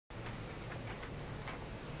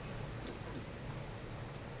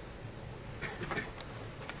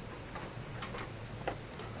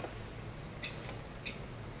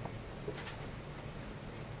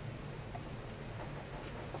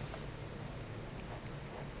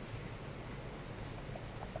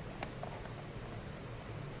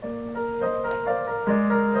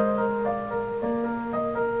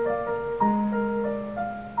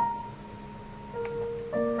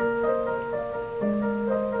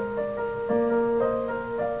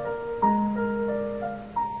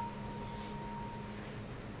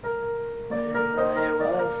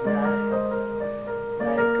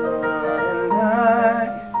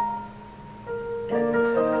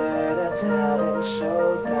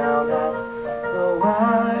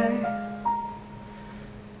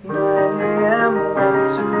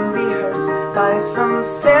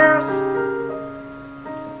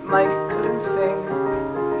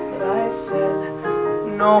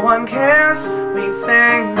one cares. We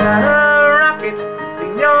sing got a rocket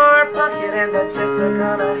in your pocket, and the Jets are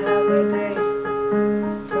gonna have their day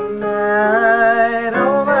tonight.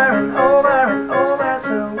 Over and over and over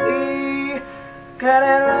till we got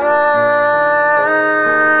it right.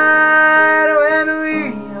 When we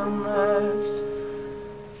emerged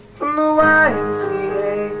from the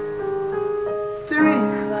YMCA, 3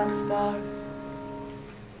 o'clock stars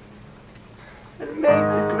that make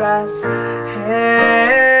the grass.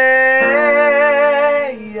 Hey,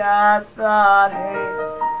 I thought, hey,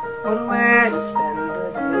 what a way to spend the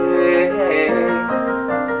day.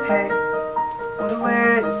 Hey, what a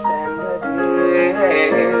way to spend the day.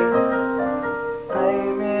 I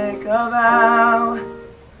make a vow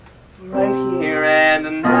right here and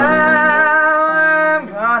now. I'm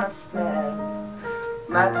gonna spend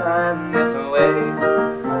my time this way.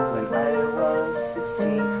 When I was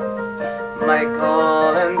 16,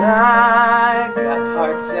 Michael and I got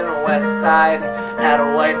parts in West Side at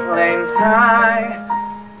White Plains High.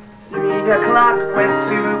 3 o'clock went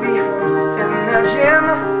to rehearse in the gym.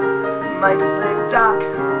 Mike played Doc,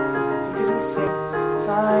 didn't sing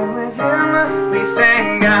fine with him. We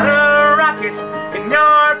sang got a rocket in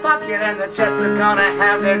your pocket, and the Jets are gonna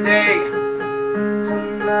have their day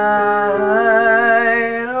tonight.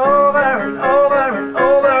 Over and over and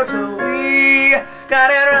over till we got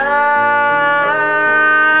it right.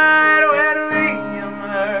 When we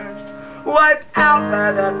emerged, wiped out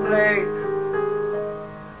by that flame.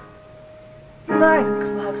 9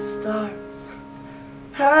 o'clock stars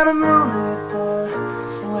had a moonlit the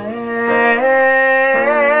way.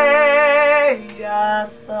 I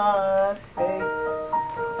thought, hey,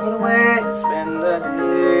 what a way to spend a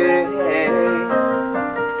day.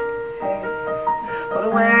 Hey, what a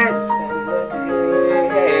way to spend a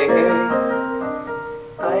day.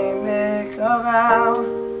 I make a vow.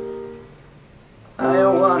 I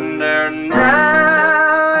wonder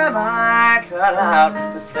now, am I cut out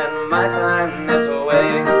to spend my time this way?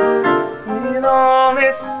 With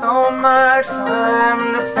only so much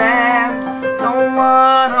time to spend, don't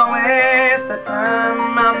wanna waste the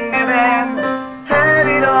time I'm given. Have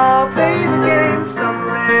it all, play the game, some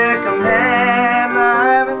recommend.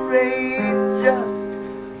 I'm afraid it just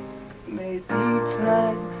may be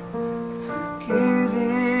time to give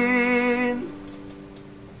in.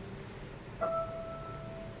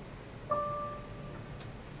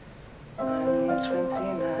 I'm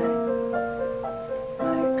 29,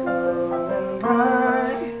 Michael and I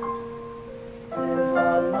live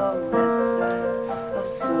on the west side of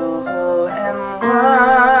Soho,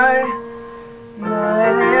 NY. 9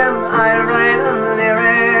 a.m. I write a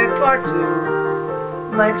lyric or two.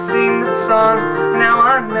 Mike sings the song now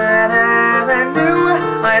on that avenue.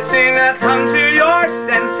 I sing a come to your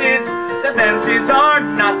senses. The fences are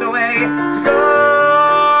not the way to go.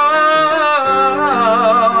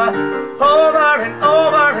 Over and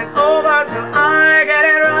over and over till I get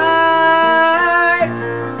it right.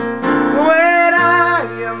 When I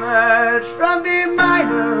emerge from B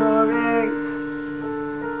minor or A,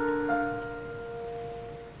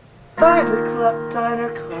 5 o'clock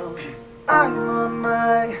diner calls, I'm on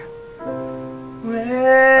my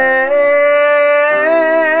way.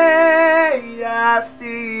 I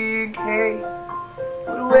think, hey,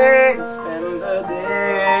 what a way to spend the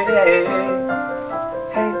day.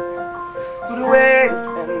 Hey, what a way to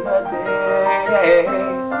spend the day.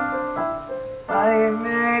 I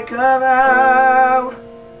make a vow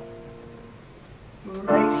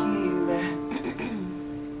right here and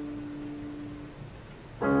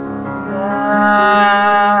now.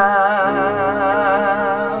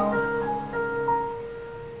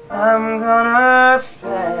 I'm gonna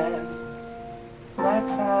spend my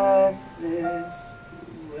time this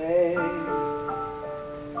way.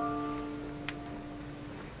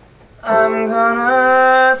 I'm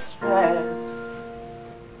gonna spend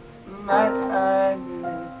my time